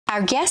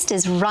Our guest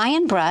is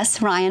Ryan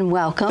Bruss. Ryan,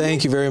 welcome.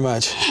 Thank you very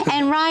much.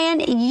 And Ryan,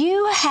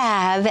 you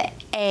have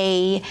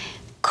a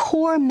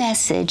core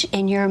message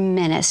in your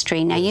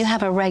ministry. Now, you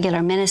have a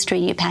regular ministry.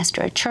 You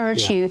pastor a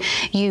church. Yeah.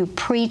 You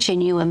preach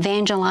and you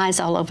evangelize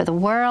all over the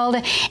world.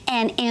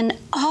 And in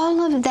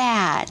all of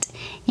that,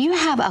 you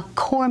have a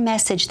core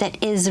message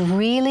that is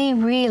really,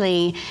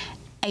 really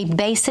a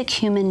basic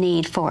human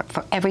need for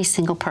every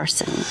single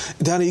person.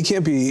 Donna, you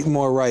can't be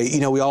more right. You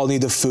know, we all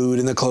need the food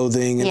and the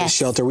clothing and the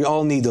shelter. We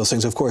all need those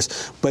things, of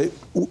course. But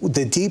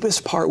the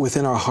deepest part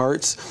within our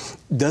hearts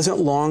doesn't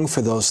long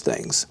for those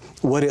things.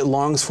 What it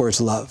longs for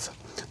is love.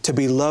 To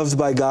be loved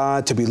by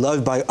God, to be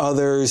loved by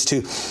others,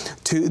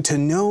 to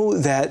know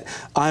that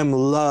I'm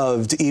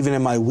loved even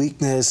in my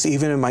weakness,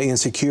 even in my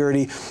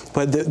insecurity.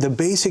 But the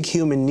basic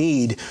human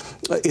need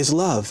is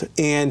love.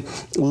 And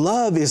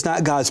love is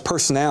not God's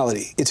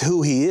personality. It's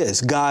who He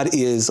is. God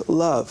is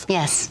love.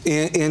 Yes.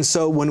 And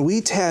so when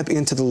we tap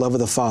into the love of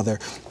the Father,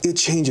 it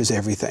changes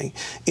everything.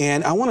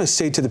 And I want to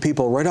say to the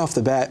people right off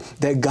the bat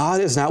that God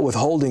is not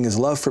withholding His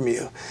love from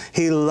you.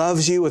 He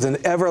loves you with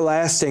an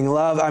everlasting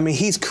love. I mean,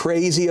 He's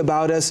crazy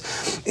about us.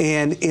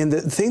 And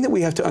the thing that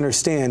we have to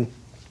understand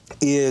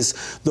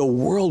is the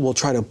world will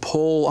try to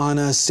pull on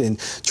us and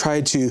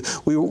try to,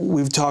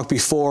 we've talked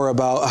before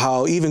about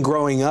how even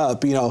growing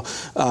up, you know,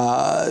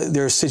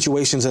 there are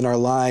situations in our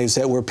lives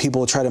where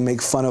people try to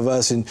make fun of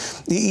us. And,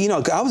 you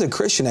know, I was a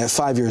Christian at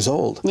 5 years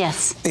old.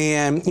 Yes.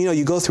 And, you know,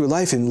 you go through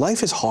life and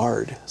life is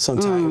hard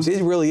sometimes.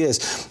 It really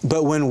is.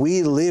 But when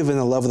we live in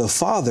the love of the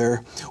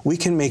Father, we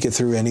can make it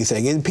through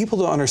anything. And people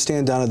don't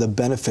understand, Donna, the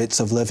benefits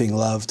of living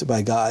loved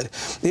by God.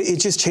 It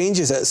just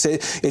changes us.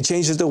 It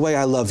changes the way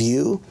I love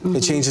you.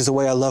 It changes the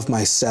way I love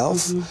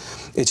myself.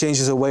 It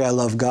changes the way I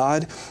love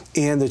God.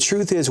 And the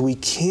truth is, we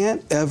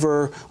can't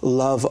ever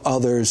love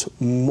others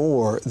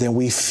more than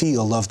we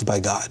feel loved by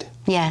God.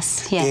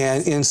 Yes,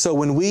 yes. And so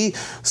when we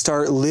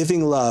start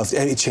living love,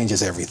 it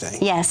changes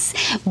everything. Yes.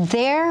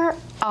 There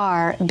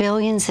are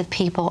billions of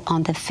people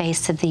on the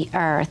face of the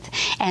earth,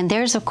 and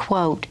there's a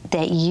quote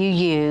that you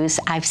use.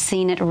 I've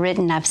seen it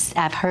written.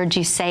 I've heard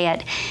you say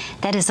it.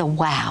 That is a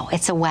wow.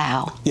 It's a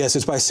wow. Yes,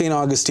 it's by St.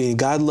 Augustine.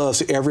 God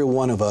loves every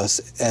one of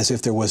us as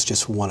if there was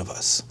just one of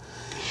us.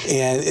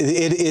 And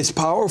it's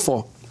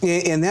powerful.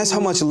 And that's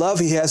how much love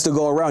He has to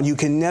go around. You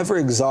can never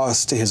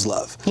exhaust His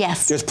love.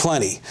 Yes. There's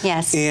plenty.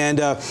 Yes. And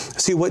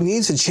see, what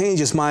needs to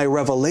change is my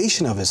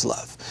revelation of His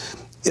love.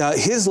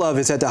 His love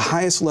is at the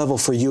highest level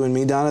for you and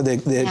me, Donna,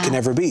 that can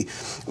ever be.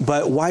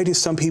 But why do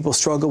some people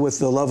struggle with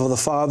the love of the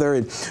Father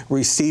and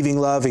receiving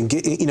love and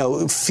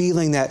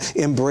feeling that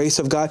embrace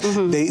of God?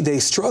 They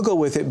struggle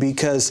with it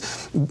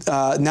because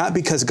not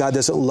because God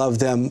doesn't love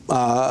them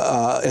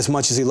as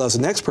much as He loves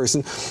the next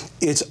person.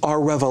 It's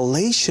our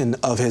revelation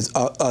of His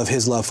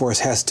love for us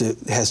has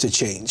to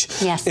change.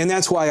 Yes. And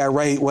that's why I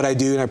write what I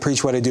do and I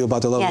preach what I do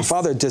about the love of the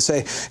Father, to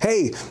say,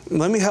 hey,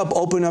 let me help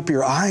open up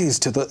your eyes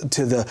to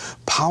the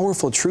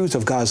powerful truth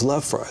of God's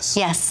love for us.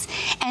 Yes,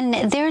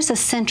 and there's a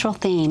central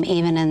theme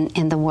even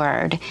in the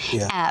Word.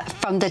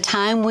 From the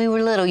time we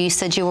were little, you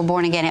said you were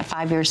born again at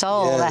 5 years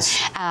old. Yes.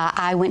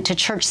 I went to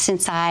church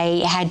since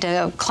I had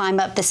to climb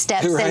up the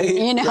steps, and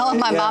you know,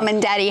 my mom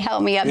and daddy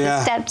helped me up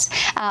the steps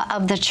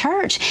of the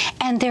church.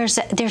 And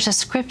there's a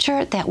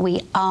scripture that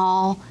we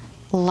all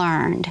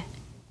learned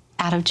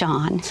out of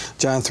John.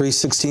 John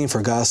 3:16,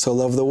 for God so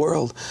loved the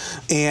world.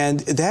 And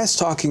that's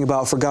talking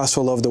about for God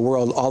so loved the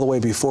world all the way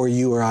before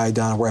you or I,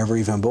 Donna, were ever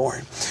even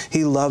born.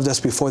 He loved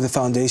us before the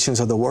foundations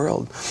of the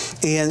world.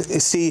 And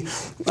see,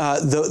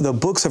 the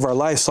books of our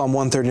life, Psalm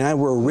 139,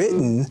 were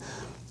written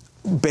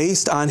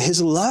based on His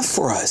love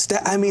for us.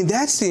 I mean,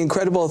 that's the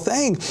incredible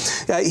thing.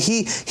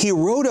 He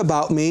wrote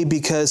about me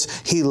because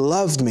He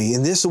loved me.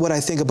 And this is what I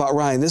think about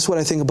Ryan. This is what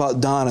I think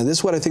about Donna. This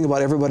is what I think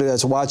about everybody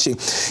that's watching.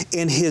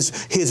 And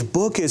His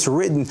book is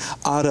written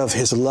out of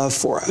His love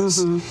for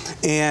us.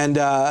 And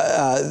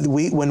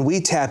when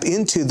we tap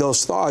into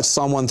those thoughts,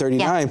 Psalm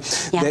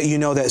 139, that you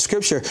know that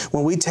scripture,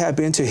 when we tap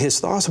into His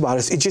thoughts about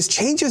us, it just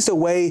changes the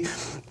way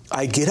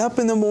I get up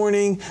in the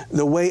morning,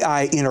 the way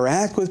I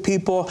interact with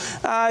people.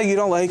 You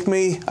don't like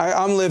me.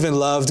 I'm living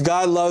loved.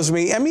 God loves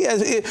me. I mean,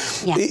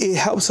 it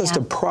helps us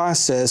to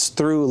process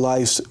through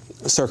life's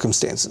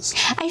circumstances.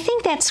 I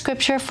think that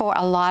scripture, for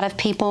a lot of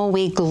people,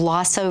 we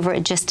gloss over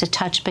it just a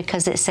touch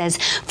because it says,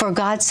 for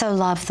God so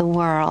loved the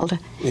world.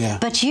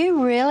 But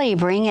you really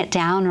bring it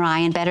down,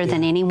 Ryan, better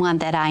than anyone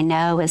that I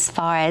know, as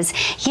far as,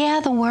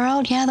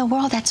 the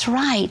world, that's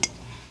right.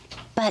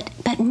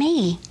 But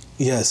me.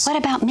 Yes. What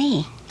about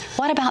me?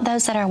 What about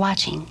those that are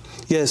watching?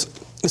 Yes.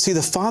 See,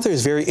 the Father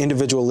is very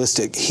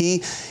individualistic.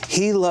 He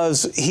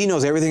knows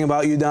everything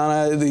about you,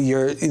 Donna,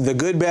 the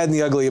good, bad, and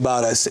the ugly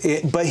about us.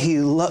 But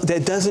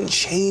that doesn't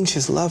change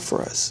His love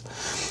for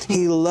us.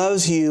 He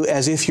loves you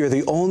as if you're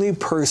the only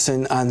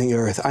person on the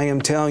earth. I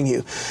am telling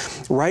you,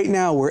 right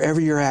now,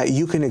 wherever you're at,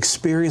 you can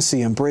experience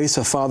the embrace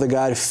of Father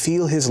God,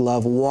 feel His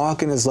love,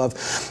 walk in His love,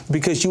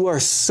 because you are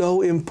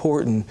so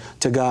important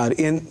to God.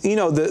 And, you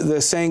know,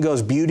 the saying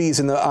goes, beauty is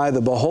in the eye of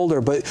the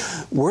beholder, but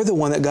we're the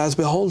one that God's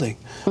beholding.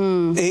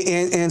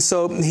 And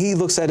so he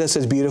looks at us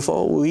as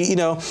beautiful. We, you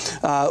know,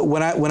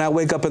 when I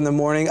wake up in the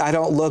morning, I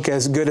don't look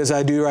as good as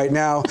I do right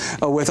now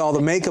with all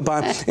the makeup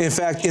on. In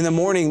fact, in the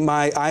morning,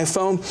 my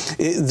iPhone,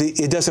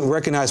 it doesn't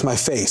recognize my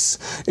face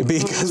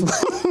because,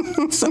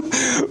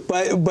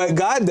 but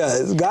God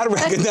does. God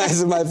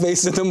recognizes my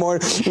face in the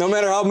morning, no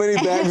matter how many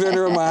bags are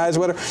under my eyes,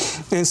 whatever.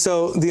 And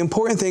so the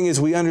important thing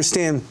is we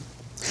understand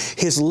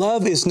His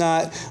love is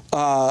not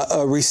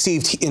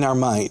received in our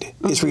mind.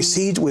 It's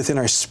received within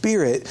our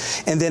spirit,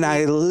 and then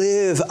I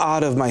live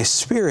out of my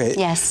spirit,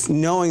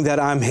 knowing that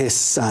I'm His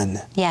son.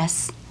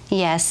 Yes.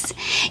 Yes.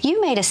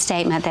 You made a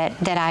statement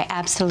that I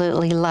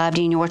absolutely loved,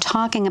 and you were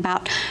talking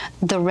about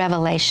the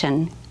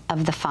revelation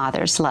of the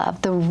Father's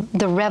love,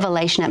 the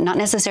revelation of, not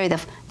necessarily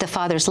the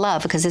Father's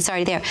love, because it's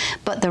already there,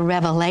 but the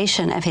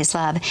revelation of His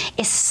love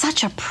is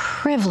such a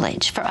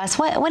privilege for us.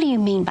 What do you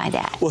mean by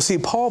that? Well, see,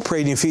 Paul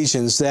prayed in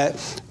Ephesians that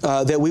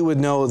we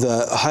would know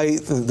the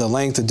height, the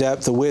length, the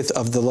depth, the width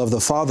of the love of the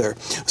Father.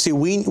 See,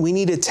 we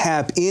need to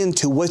tap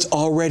into what's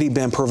already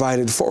been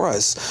provided for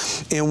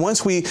us. And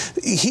once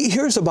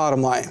here's the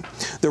bottom line.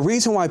 The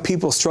reason why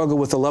people struggle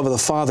with the love of the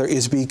Father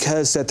is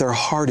because that their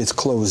heart is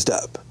closed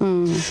up.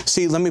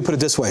 See, let me put it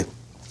this way.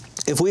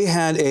 If we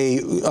had a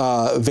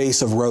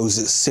vase of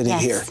roses sitting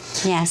here,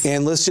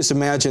 and let's just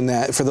imagine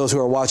that for those who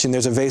are watching,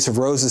 there's a vase of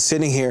roses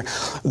sitting here.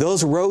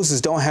 Those roses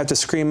don't have to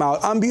scream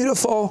out, "I'm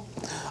beautiful,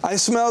 I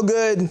smell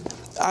good,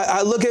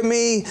 I look at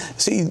me."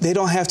 See, they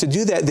don't have to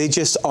do that. They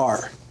just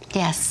are.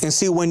 Yes. And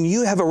see, when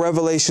you have a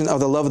revelation of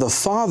the love of the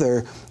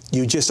Father,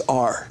 you just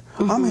are.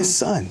 I'm His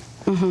son.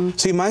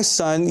 See, my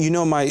son, you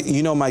know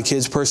my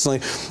kids personally.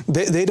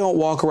 They don't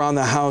walk around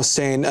the house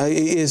saying,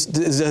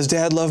 "Does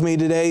Dad love me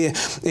today?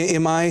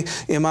 Is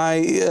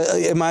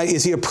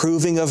he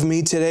approving of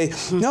me today?"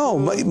 No,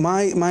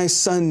 my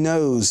son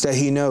knows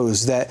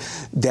that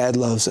Dad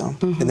loves him,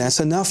 and that's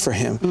enough for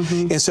him.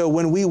 And so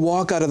when we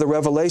walk out of the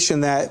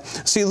revelation that,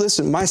 see,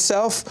 listen,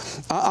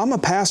 myself, I'm a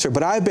pastor,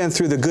 but I've been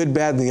through the good,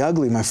 bad, and the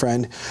ugly, my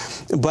friend.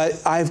 But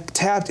I've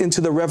tapped into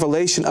the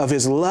revelation of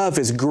His love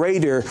is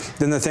greater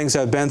than the things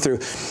I've been through.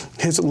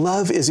 His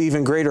love is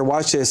even greater,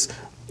 watch this,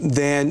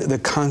 than the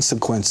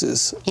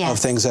consequences of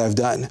things I've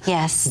done.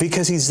 Yes.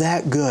 Because He's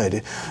that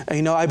good.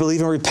 You know, I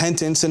believe in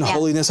repentance and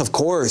holiness, of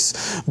course,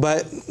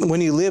 but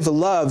when you live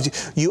loved,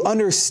 you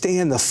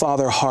understand the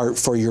Father heart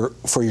for your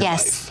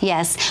life.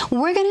 Yes.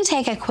 We're going to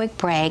take a quick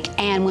break,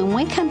 and when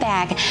we come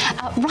back,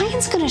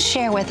 Ryan's going to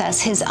share with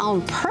us his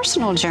own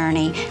personal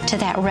journey to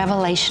that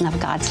revelation of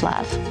God's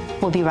love.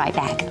 We'll be right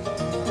back.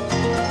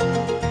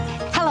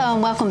 Hello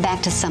and welcome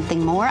back to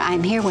Something More.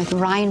 I'm here with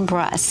Ryan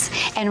Bruss.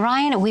 And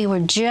Ryan, we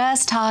were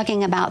just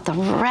talking about the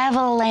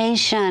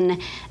revelation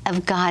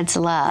of God's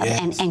love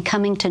and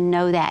coming to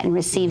know that and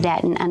receive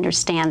that and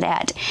understand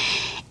that.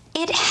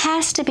 It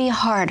has to be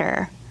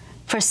harder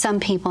for some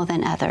people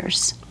than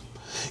others.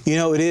 You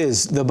know, it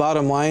is. The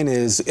bottom line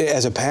is,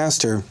 as a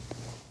pastor,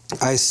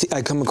 I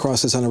come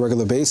across this on a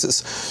regular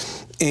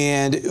basis.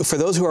 And for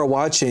those who are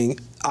watching,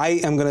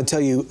 I am going to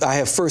tell you, I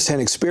have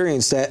firsthand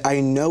experience that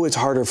I know it's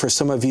harder for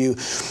some of you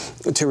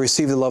to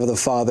receive the love of the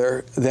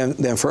Father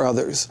than for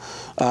others.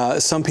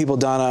 Some people,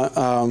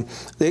 Donna,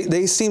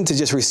 they seem to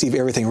just receive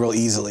everything real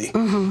easily.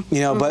 You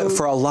know, but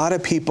for a lot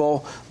of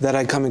people that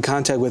I come in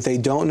contact with, they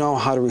don't know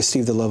how to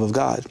receive the love of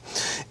God.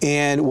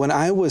 And when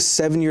I was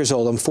 7 years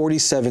old, I'm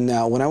 47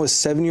 now, when I was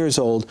 7 years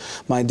old,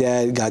 my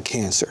dad got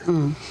cancer.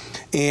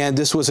 And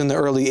this was in the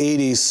early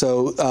 80s,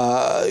 so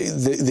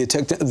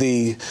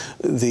the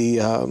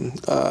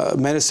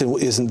medicine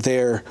wasn't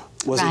there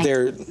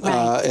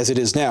as it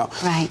is now.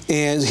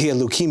 And he had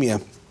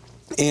leukemia.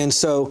 And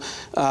so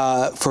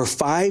for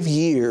 5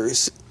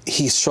 years,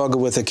 he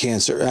struggled with the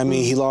cancer. I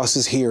mean, he lost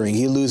his hearing,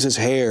 he lose his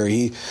hair,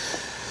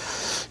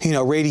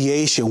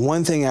 radiation,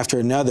 one thing after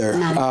another.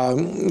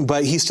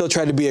 But he still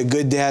tried to be a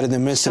good dad in the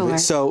midst of it.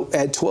 So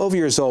at 12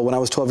 years old, when I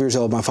was 12 years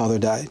old, my father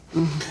died.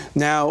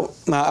 Now,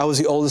 I was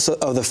the oldest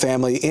of the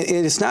family.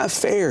 And it's not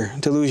fair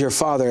to lose your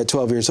father at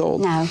 12 years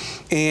old.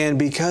 And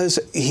because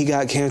he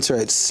got cancer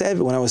at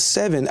 7, when I was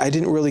 7, I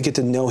didn't really get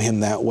to know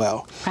him that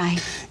well.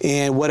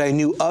 And what I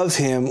knew of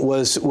him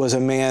was a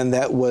man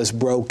that was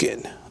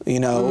broken,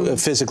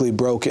 physically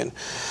broken.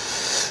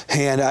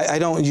 And I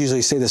don't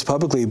usually say this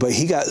publicly, but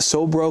he got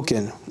so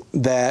broken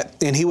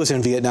and he was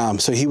in Vietnam,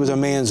 so he was a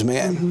man's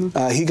man.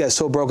 He got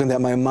so broken that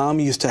my mom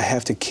used to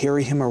have to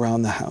carry him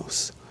around the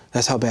house.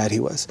 That's how bad he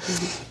was.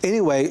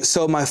 Anyway,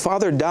 so my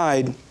father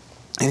died,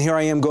 and here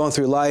I am going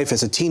through life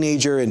as a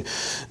teenager, and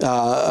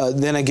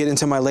then I get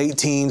into my late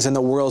teens, and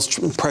the world's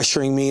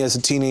pressuring me as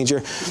a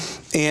teenager.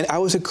 And I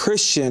was a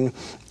Christian,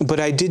 but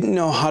I didn't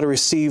know how to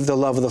receive the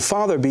love of the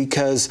Father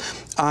because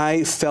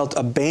I felt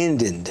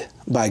abandoned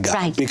by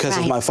God because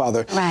of my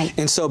father.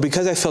 And so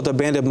because I felt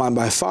abandoned by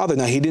my father,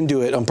 now he didn't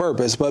do it on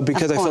purpose, but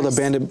because I felt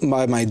abandoned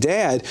by my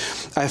dad,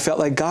 I felt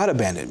like God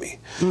abandoned me.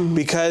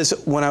 Because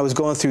when I was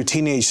going through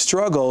teenage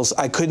struggles,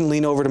 I couldn't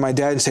lean over to my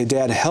dad and say,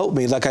 "Dad, help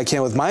me," like I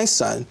can with my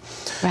son.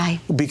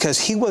 Because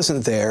he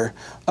wasn't there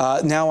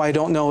now I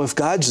don't know if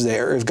God's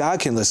there, if God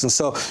can listen.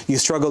 So you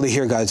struggle to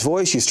hear God's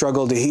voice. You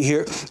struggle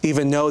to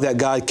even know that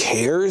God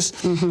cares,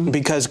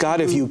 because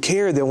God, if you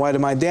care, then why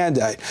did my dad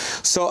die?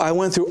 So I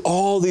went through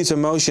all these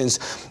emotions,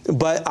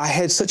 but I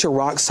had such a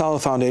rock solid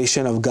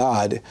foundation of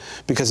God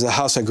because of the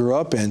house I grew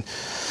up in,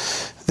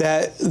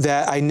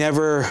 that I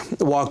never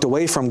walked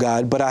away from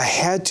God, but I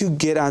had to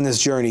get on this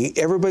journey.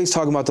 Everybody's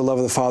talking about the love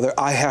of the Father.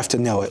 I have to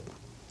know it.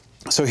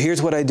 So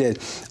here's what I did.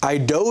 I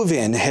dove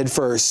in head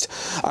first.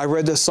 I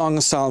read the Song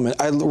of Solomon.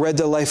 I read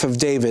the life of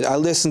David. I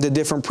listened to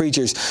different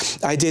preachers.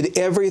 I did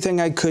everything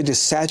I could to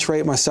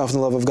saturate myself in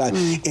the love of God.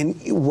 And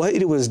what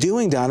it was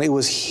doing, Donna, it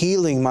was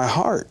healing my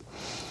heart.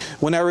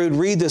 When I would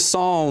read the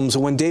Psalms,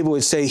 when David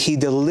would say, he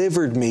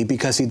delivered me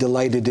because he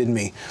delighted in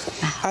me,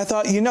 I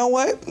thought, you know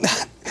what?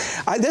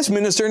 That's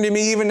ministering to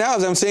me even now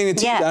as I'm saying it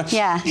to you.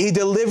 Yeah. He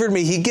delivered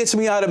me. He gets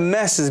me out of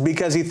messes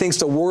because he thinks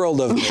the world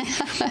of me.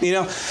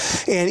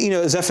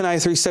 And Zephaniah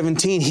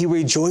 3:17, he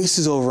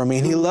rejoices over me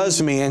and he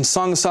loves me. And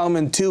Song of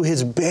Solomon 2,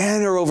 his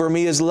banner over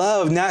me is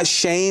love, not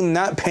shame,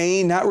 not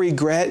pain, not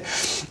regret.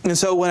 And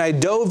so when I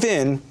dove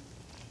in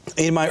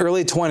my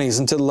early 20s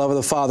into the love of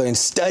the Father and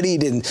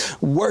studied and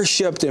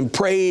worshiped and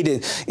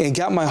prayed and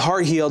got my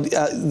heart healed,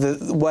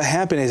 what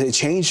happened is it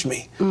changed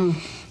me.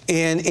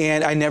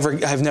 And I've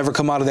never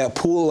come out of that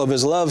pool of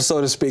his love, so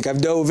to speak.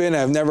 I've dove in,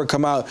 I've never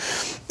come out.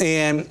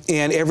 And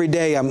every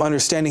day I'm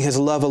understanding his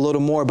love a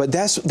little more. But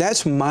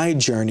that's my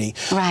journey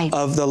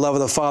of the love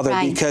of the Father,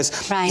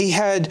 because he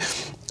had,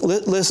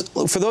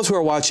 for those who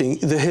are watching,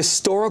 the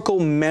historical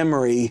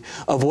memory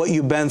of what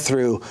you've been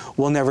through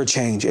will never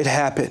change. It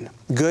happened.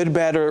 Good,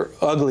 bad, or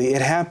ugly,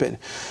 it happened.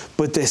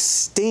 But the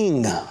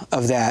sting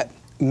of that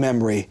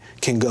memory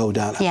can go,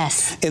 Donna.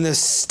 Yes. And the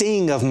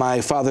sting of my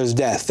father's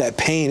death, that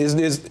pain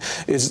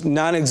is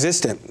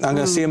non-existent. I'm going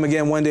to see him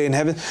again one day in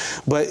heaven.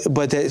 But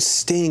that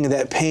sting,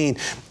 that pain,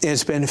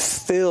 it's been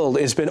filled,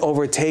 it's been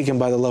overtaken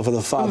by the love of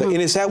the Father. And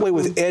it's that way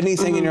with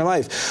anything in your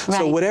life.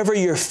 So whatever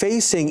you're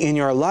facing in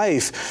your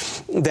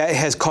life that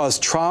has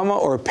caused trauma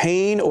or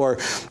pain or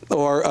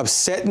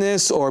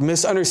upsetness or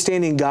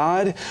misunderstanding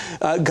God,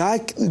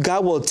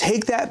 God will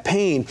take that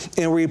pain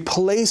and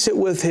replace it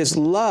with his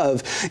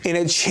love, and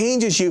it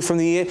changes you from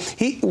the end.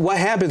 What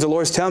happens, the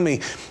Lord's telling me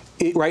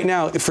right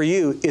now for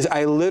you, is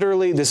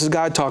this is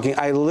God talking,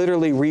 I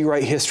literally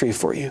rewrite history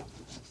for you.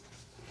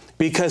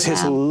 Because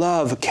his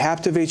love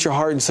captivates your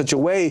heart in such a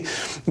way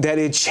that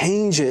it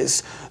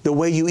changes the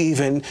way you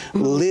even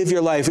live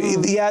your life.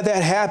 Yeah,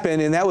 that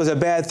happened, and that was a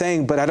bad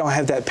thing, but I don't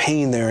have that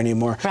pain there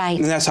anymore.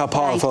 And that's how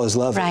powerful his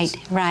love is.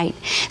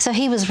 So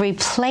he was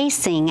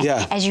replacing,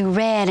 as you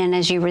read and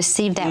as you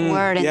received that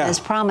word and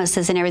those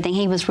promises and everything,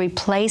 he was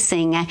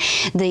replacing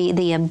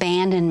the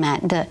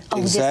abandonment,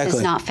 this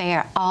is not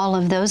fair, all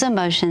of those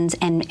emotions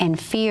and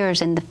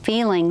fears and the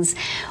feelings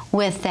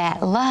with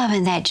that love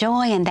and that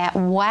joy and that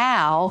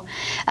wow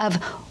of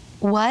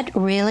what,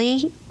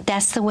 really?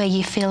 That's the way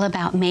you feel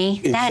about me?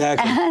 Exactly.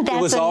 That's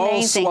it was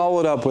amazing. all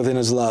swallowed up within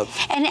his love.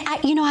 And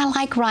I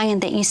like,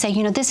 Ryan, that you say,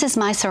 this is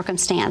my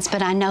circumstance,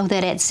 but I know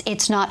that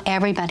it's not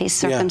everybody's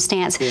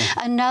circumstance.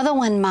 Another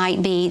one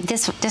might be,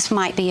 this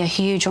might be a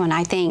huge one,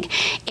 I think,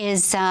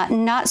 is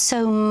not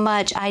so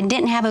much, I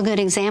didn't have a good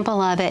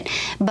example of it,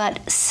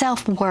 but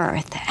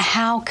self-worth.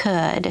 How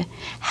could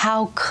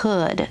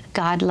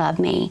God love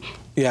me?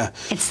 Yeah.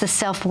 It's the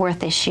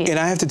self-worth issue. And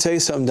I have to tell you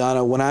something,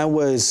 Donna. When I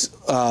was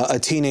a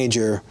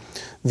teenager,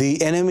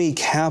 the enemy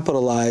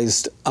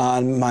capitalized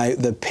on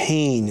the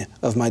pain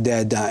of my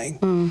dad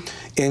dying.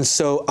 And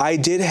so I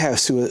did have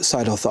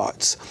suicidal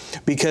thoughts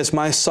because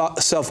my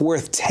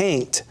self-worth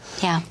tanked.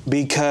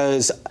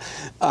 Because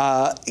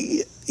I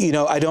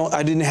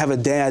didn't have a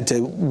dad to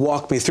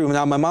walk me through.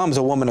 Now, my mom's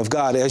a woman of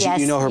God, as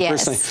you know her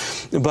personally,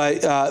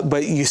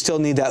 but you still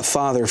need that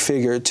father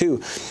figure too.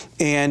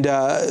 And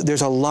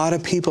there's a lot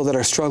of people that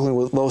are struggling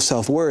with low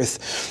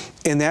self-worth.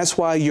 And that's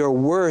why your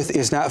worth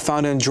is not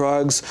found in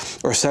drugs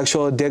or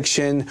sexual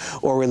addiction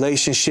or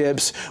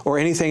relationships or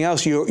anything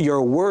else.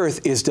 Your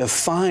worth is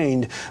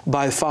defined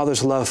by the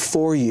Father's love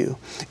for you.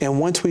 And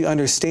once we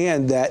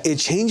understand that, it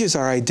changes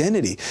our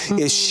identity.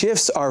 It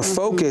shifts our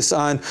focus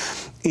on,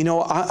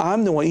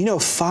 I'm the one.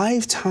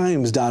 5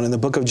 times, Don, in the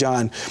book of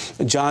John,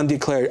 John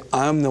declared,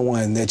 I'm the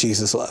one that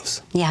Jesus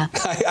loves.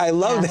 I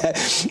love that.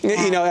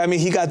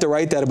 He got to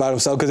write that about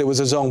himself because it was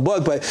his own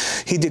book, but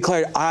he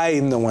declared, I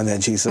am the one that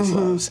Jesus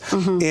loves.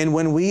 And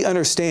when we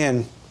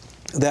understand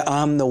that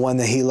I'm the one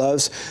that he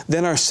loves,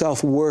 then our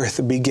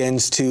self-worth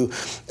begins to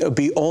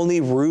be only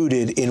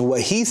rooted in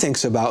what he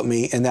thinks about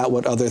me and not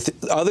what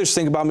others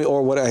think about me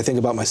or what I think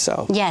about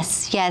myself.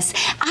 Yes.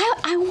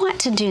 I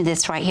want to do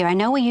this right here. I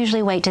know we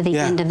usually wait to the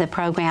end of the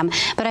program,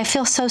 but I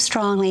feel so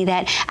strongly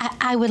that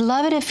I would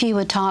love it if you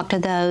would talk to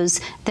those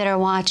that are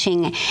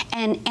watching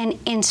and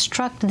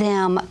instruct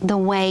them the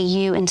way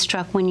you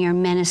instruct when you're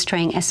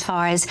ministering, as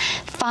far as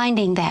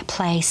finding that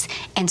place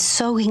and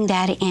sowing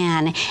that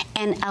in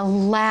and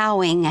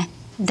allowing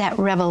that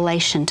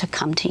revelation to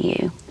come to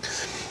you.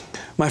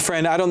 My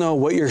friend, I don't know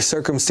what your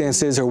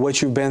circumstance is or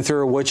what you've been through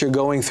or what you're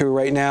going through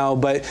right now,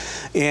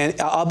 and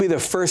I'll be the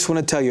first one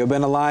to tell you, I've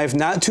been alive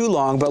not too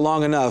long, but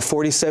long enough,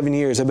 47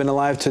 years. I've been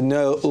alive to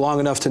know, long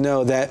enough to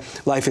know that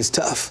life is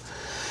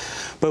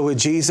tough. But with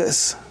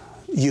Jesus,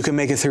 you can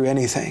make it through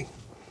anything.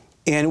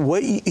 And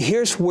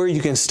here's where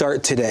you can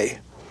start today.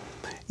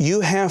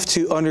 You have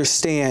to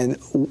understand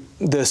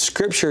the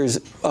scriptures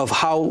of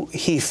how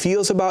he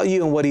feels about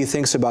you and what he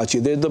thinks about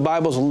you. The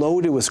Bible's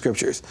loaded with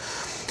scriptures.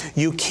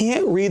 You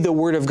can't read the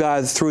Word of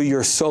God through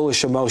your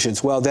soulish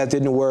emotions. Well, that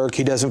didn't work.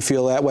 He doesn't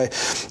feel that way.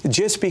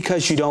 Just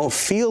because you don't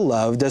feel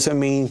love doesn't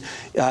mean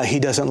he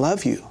doesn't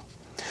love you.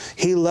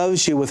 He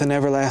loves you with an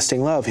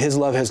everlasting love. His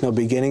love has no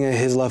beginning and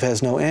his love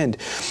has no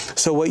end.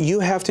 So what you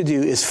have to do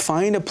is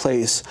find a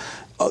place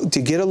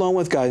to get alone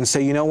with God and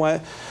say, you know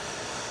what?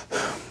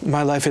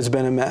 My life has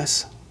been a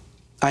mess.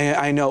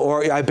 I know,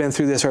 or I've been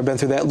through this or I've been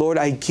through that. Lord,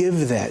 I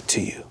give that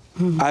to you.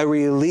 Mm-hmm. I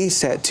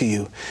release that to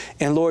you.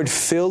 And Lord,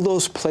 fill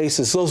those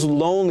places, those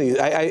lonely,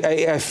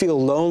 I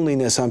feel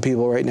loneliness on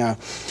people right now.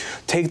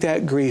 Take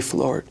that grief,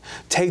 Lord.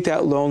 Take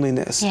that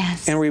loneliness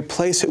and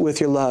replace it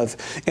with your love.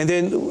 And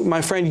then,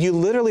 my friend, you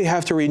literally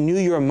have to renew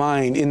your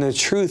mind in the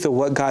truth of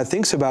what God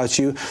thinks about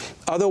you.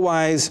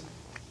 Otherwise,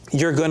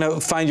 you're going to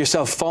find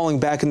yourself falling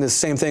back into the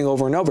same thing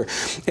over and over.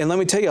 And let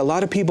me tell you, a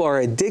lot of people are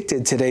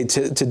addicted today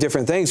to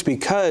different things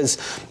because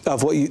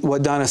of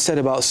what Donna said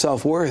about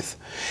self-worth.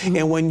 Mm-hmm.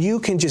 And when you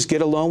can just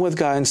get alone with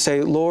God and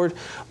say, Lord,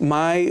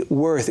 my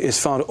worth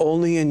is found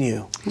only in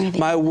you. Mm-hmm.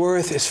 My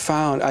worth is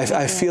found.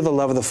 I feel the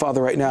love of the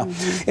Father right now.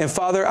 Mm-hmm. And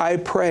Father, I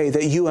pray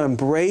that you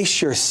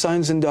embrace your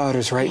sons and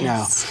daughters right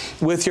now.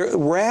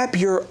 Wrap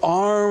your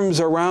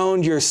arms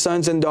around your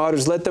sons and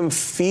daughters. Let them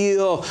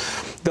feel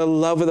the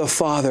love of the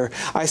Father.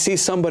 I see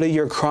somebody,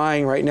 you're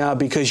crying right now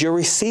because you're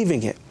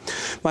receiving it.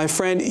 My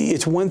friend,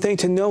 it's one thing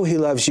to know he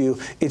loves you.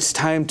 It's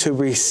time to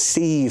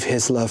receive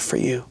his love for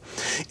you.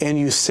 And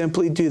you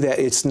simply do that.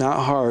 It's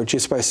not hard,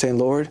 just by saying,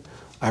 Lord,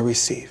 I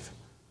receive.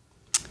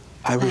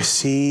 I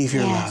receive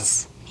your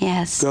love.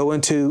 Yes. Go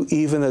into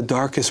even the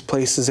darkest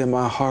places in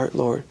my heart,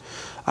 Lord.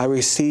 I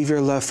receive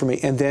your love for me.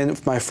 And then,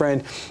 my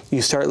friend,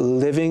 you start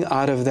living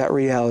out of that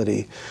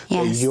reality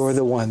that you're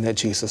the one that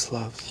Jesus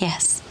loves.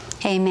 Yes.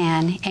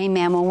 Amen.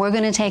 Amen. Well, we're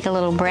going to take a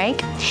little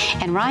break.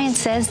 And Ryan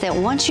says that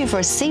once you've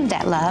received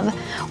that love,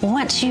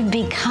 once you've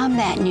become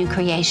that new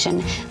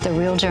creation, the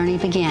real journey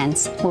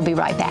begins. We'll be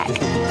right back.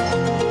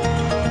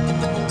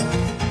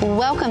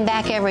 Welcome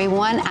back,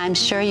 everyone. I'm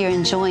sure you're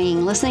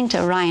enjoying listening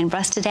to Ryan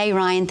Bruss today.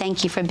 Ryan,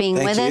 thank you for being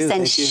with us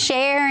and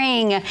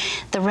sharing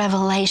the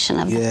revelation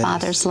of the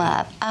Father's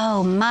love.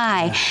 Oh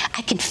my,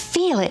 I can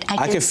feel it.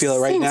 I can feel it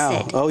right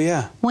now. Oh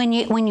yeah. When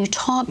you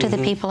talk to the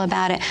people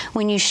about it,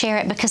 when you share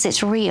it, because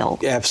it's real.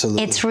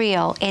 Absolutely. It's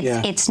real.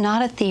 It's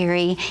not a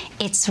theory.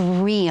 It's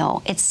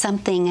real. It's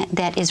something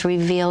that is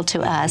revealed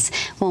to us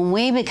when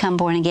we become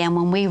born again,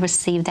 when we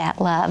receive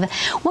that love.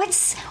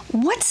 What's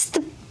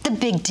the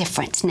big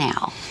difference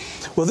now?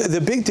 Well,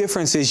 the big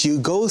difference is you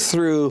go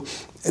through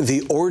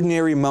the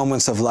ordinary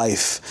moments of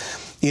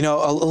life. You know,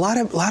 a lot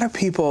of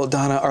people,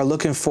 Donna, are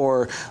looking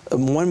for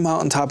one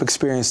mountaintop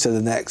experience to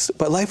the next,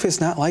 but life is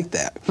not like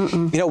that.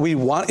 Mm-mm. You know, we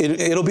want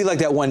it'll be like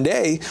that one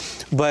day,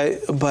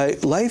 but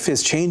life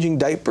is changing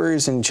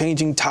diapers and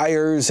changing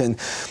tires and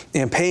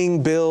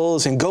paying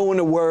bills and going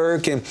to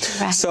work, and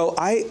so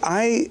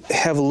I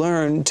have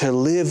learned to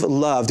live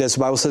loved, as the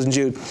Bible says in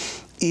Jude,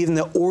 even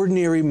the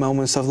ordinary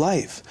moments of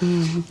life.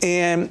 Mm-hmm.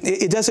 And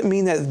it doesn't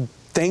mean that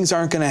things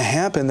aren't going to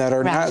happen that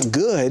are not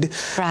good,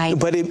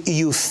 but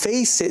you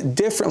face it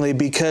differently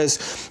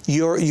because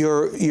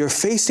you're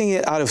facing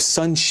it out of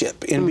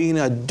sonship and being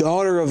a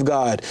daughter of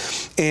God.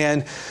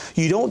 And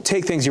you don't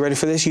take things, you ready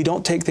for this? You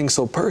don't take things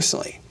so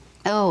personally.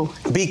 Oh,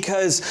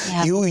 because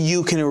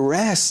you can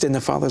rest in the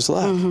Father's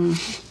love,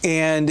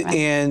 and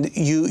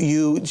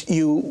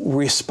you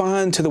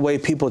respond to the way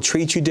people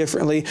treat you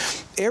differently.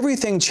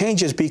 Everything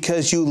changes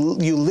because you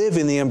live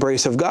in the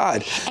embrace of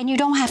God, and you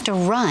don't have to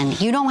run.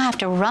 You don't have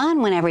to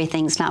run when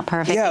everything's not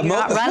perfect. You're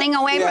not running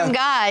away from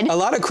God. A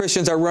lot of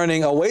Christians are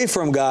running away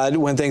from God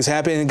when things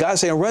happen, and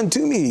God's saying, "Run to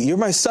me. You're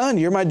my son.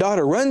 You're my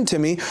daughter. Run to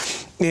me."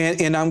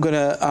 And I'm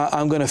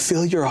gonna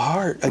fill your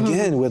heart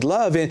again with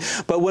love.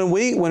 But when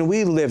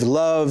we live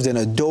loved and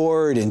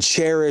adored and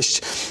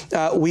cherished,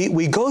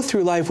 we go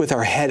through life with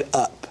our head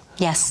up.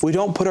 Yes. We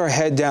don't put our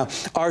head down.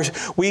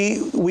 We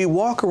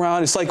walk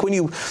around. It's like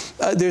when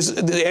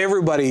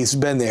everybody's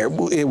been there.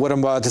 What I'm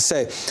about to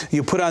say.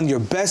 You put on your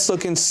best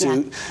looking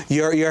suit.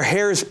 Your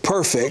hair is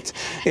perfect,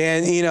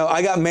 and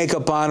I got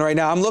makeup on right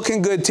now. I'm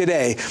looking good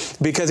today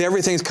because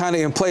everything's kind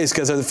of in place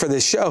for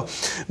this show.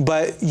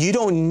 But you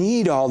don't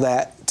need all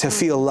that to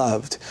feel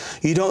loved.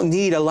 You don't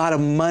need a lot of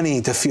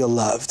money to feel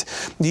loved.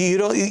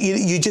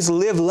 You just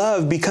live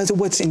love because of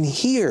what's in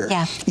here.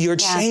 Yeah. You're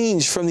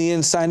changed from the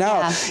inside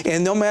out.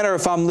 And no matter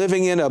if I'm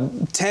living in a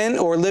tent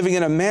or living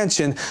in a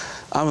mansion,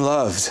 I'm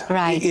loved.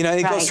 Right.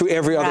 It goes through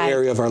every other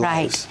area of our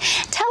lives.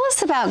 Tell us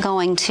us about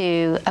going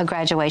to a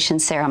graduation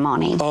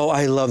ceremony. Oh,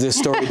 I love this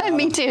story.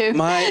 Me too.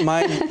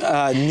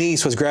 My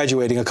niece was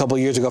graduating a couple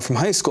years ago from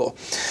high school,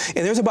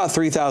 and there's about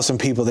 3,000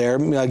 people there,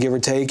 give or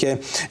take,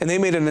 and they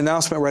made an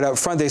announcement right up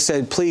front. They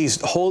said, please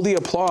hold the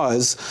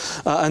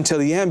applause until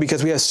the end,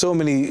 because we have so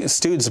many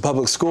students in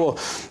public school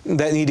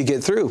that need to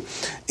get through.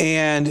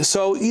 And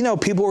so, you know,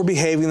 people were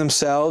behaving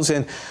themselves,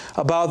 and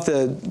about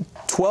the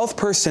 12th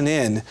person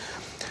in,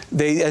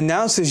 they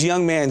announced this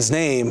young man's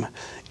name.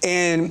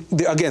 And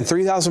again,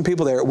 3,000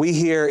 people there. We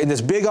hear in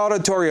this big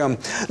auditorium,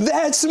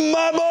 "That's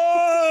my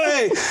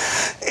boy!"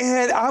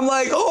 And I'm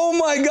like, oh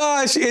my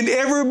gosh. And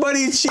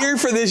everybody cheered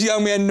for this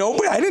young man.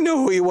 Nobody, I didn't know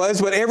who he was,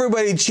 but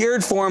everybody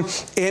cheered for him.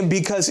 And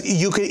because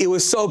it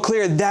was so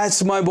clear,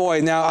 that's my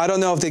boy. Now, I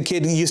don't know if the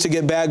kid used to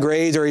get bad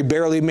grades, or he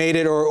barely made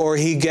it, or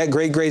he got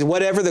great grades,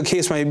 whatever the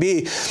case might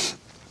be.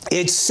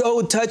 It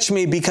so touched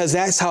me, because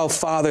that's how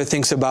Father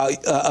thinks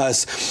about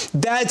us.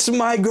 That's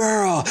my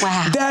girl.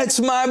 Wow. That's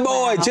my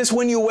boy. Wow. Just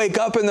when you wake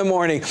up in the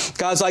morning,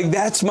 God's like,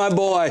 that's my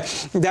boy.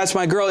 That's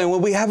my girl. And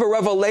when we have a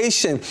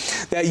revelation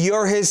that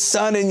you're his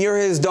son and you're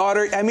his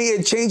daughter, I mean,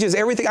 it changes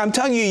everything. I'm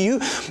telling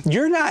you,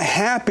 you're not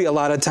happy a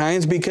lot of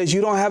times because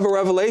you don't have a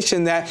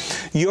revelation that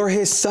you're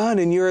his son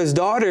and you're his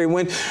daughter.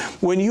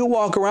 When you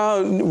walk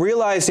around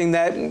realizing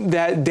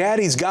that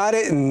daddy's got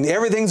it and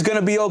everything's going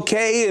to be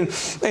okay.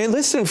 And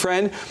listen,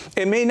 friend,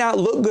 it may not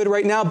look good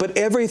right now, but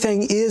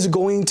everything is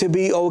going to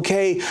be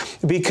okay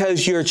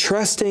because you're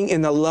trusting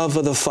in the love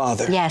of the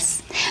Father.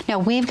 Yes. Now,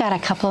 we've got a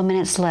couple of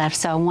minutes left,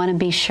 so I want to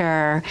be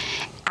sure.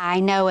 I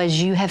know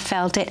as you have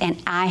felt it,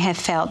 and I have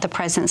felt the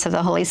presence of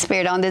the Holy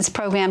Spirit on this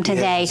program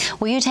today. Yes.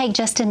 Will you take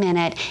just a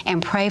minute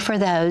and pray for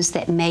those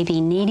that may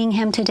be needing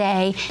him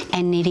today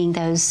and needing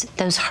those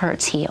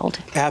hurts healed?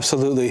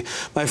 Absolutely.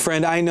 My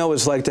friend, I know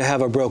it's like to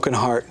have a broken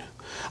heart.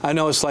 I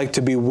know it's like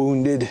to be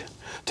wounded,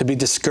 to be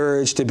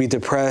discouraged, to be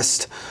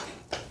depressed.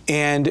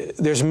 And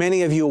there's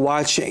many of you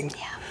watching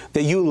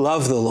that you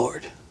love the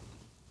Lord.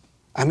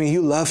 I mean,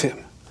 you love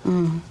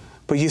him,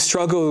 but you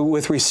struggle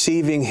with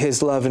receiving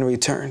his love in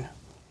return.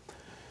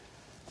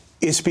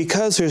 It's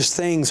because there's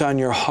things on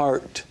your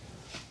heart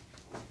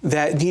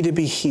that need to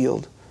be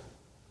healed.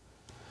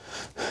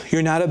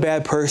 You're not a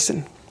bad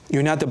person.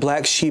 You're not the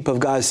black sheep of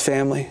God's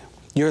family.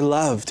 You're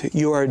loved.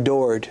 You are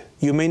adored.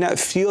 You may not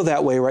feel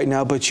that way right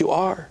now, but you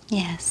are.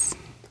 Yes.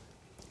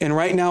 And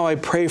right now, I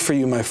pray for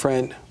you, my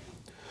friend,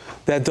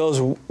 that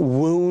those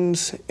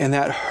wounds and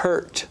that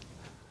hurt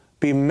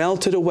be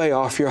melted away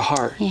off your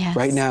heart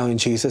right now in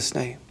Jesus'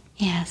 name.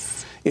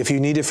 Yes. If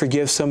you need to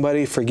forgive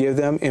somebody, forgive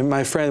them. And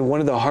my friend, one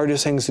of the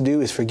hardest things to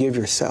do is forgive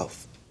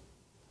yourself.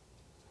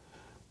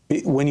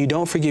 When you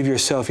don't forgive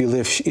yourself, you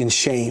live in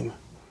shame.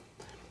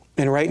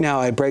 And right now,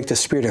 I break the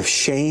spirit of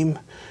shame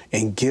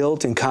and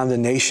guilt and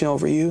condemnation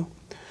over you.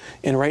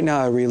 And right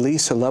now, I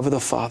release the love of the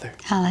Father.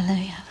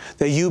 Hallelujah.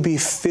 That you be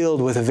filled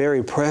with the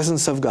very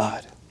presence of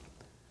God.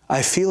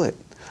 I feel it.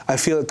 I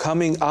feel it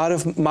coming out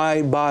of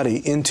my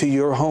body into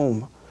your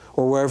home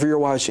or wherever you're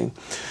watching.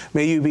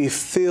 May you be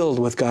filled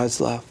with God's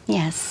love.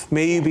 Yes.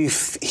 May you be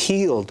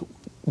healed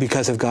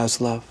because of God's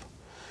love.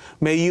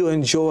 May you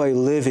enjoy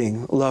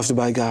living loved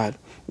by God.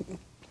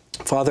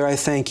 Father, I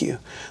thank you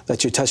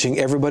that you're touching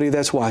everybody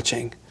that's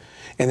watching,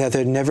 and that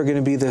they're never going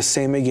to be the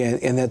same again,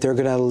 and that they're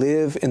going to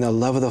live in the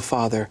love of the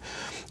Father.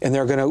 And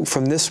they're going to,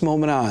 from this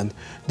moment on,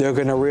 they're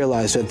going to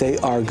realize that they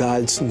are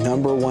God's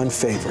 #1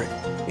 favorite.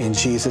 In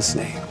Jesus'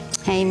 name.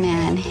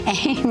 Amen.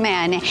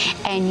 Amen.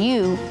 And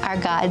you are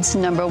God's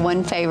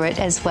 #1 favorite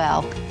as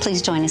well.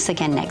 Please join us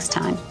again next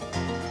time.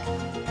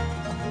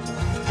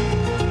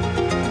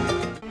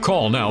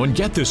 Call now and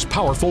get this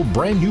powerful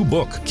brand new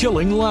book,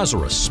 Killing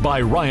Lazarus by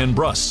Ryan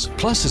Bruss,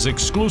 plus his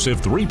exclusive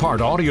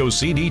 3-part audio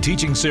CD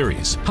teaching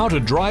series, How to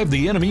Drive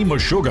the Enemy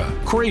Meshuga,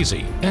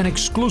 Crazy, an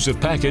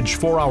exclusive package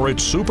for our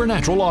It's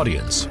Supernatural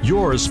audience.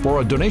 Yours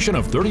for a donation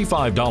of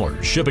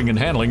 $35. Shipping and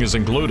handling is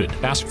included.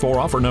 Ask for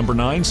offer number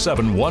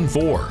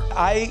 9714.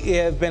 I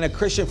have been a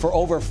Christian for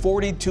over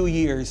 42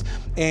 years,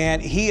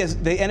 and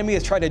the enemy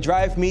has tried to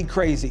drive me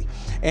crazy.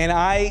 And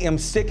I am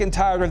sick and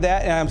tired of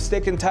that, and I'm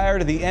sick and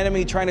tired of the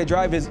enemy trying to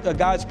drive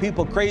God's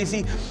people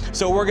crazy,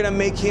 so we're going to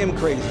make him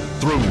crazy.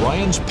 Through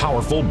Ryan's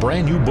powerful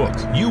brand new book,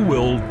 you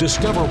will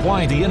discover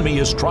why the enemy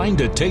is trying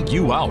to take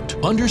you out,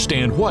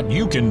 understand what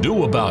you can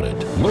do about it,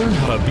 learn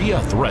how to be a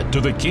threat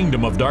to the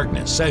kingdom of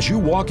darkness as you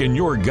walk in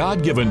your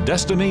God-given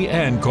destiny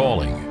and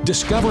calling.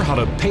 Discover how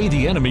to pay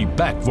the enemy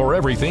back for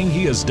everything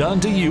he has done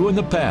to you in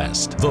the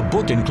past. The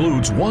book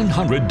includes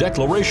 100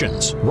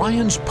 declarations,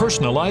 Ryan's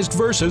personalized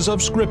verses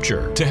of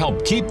Scripture, to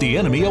help keep the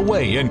enemy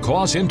away and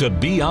cause him to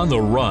be on the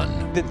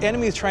run. The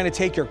enemy is trying to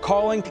take your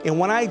calling, and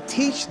when I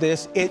teach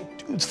this, it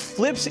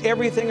flips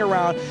everything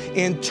around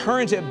and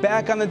turns it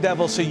back on the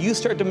devil, so you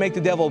start to make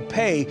the devil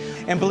pay.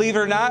 And believe it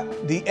or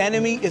not, the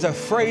enemy is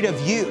afraid of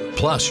you.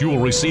 Plus, you will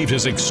receive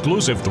his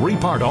exclusive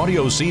 3-part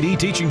audio CD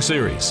teaching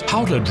series,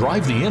 How to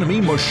Drive the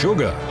Enemy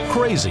Meshuga.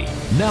 Crazy.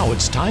 Now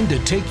it's time to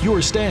take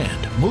your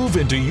stand, move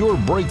into your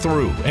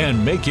breakthrough,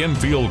 and make him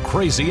feel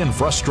crazy and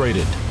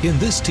frustrated. In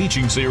this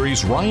teaching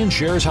series, Ryan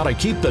shares how to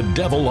keep the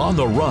devil on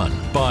the run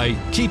by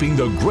keeping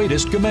the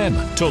greatest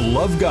commandment, to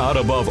love God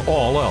above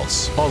all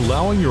else,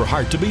 allowing your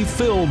heart to be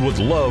filled with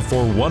love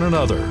for one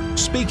another,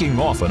 speaking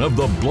often of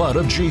the blood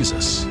of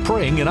Jesus,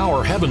 praying in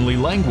our heavenly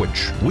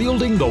language,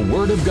 wielding the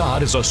Word of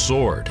God as a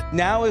sword.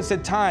 Now is the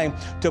time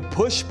to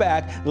push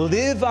back,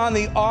 live on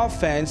the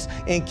offense,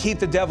 and keep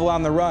the devil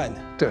on the run.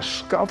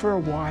 Discover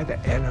why the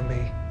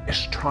enemy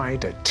is trying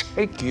to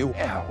take you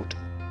out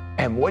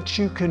and what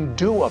you can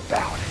do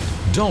about it.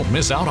 Don't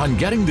miss out on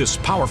getting this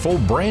powerful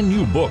brand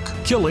new book,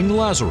 Killing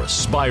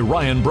Lazarus by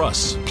Ryan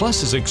Bruss,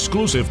 plus his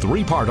exclusive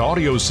 3-part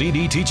audio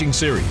CD teaching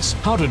series,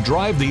 How to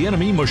Drive the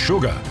Enemy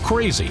Meshuga.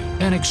 Crazy,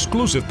 an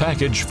exclusive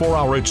package for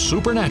our It's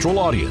Supernatural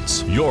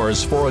audience.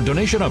 Yours for a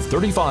donation of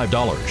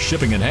 $35.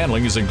 Shipping and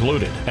handling is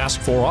included.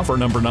 Ask for offer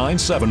number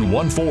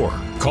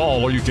 9714.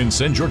 Call or you can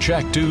send your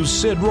check to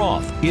Sid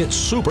Roth. It's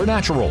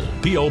Supernatural.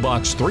 P.O.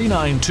 Box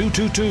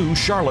 39222,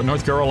 Charlotte,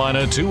 North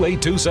Carolina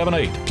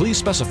 28278. Please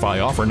specify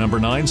offer number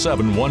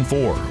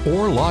 9714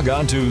 or log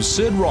on to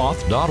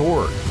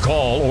sidroth.org.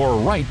 Call or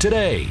write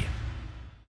today.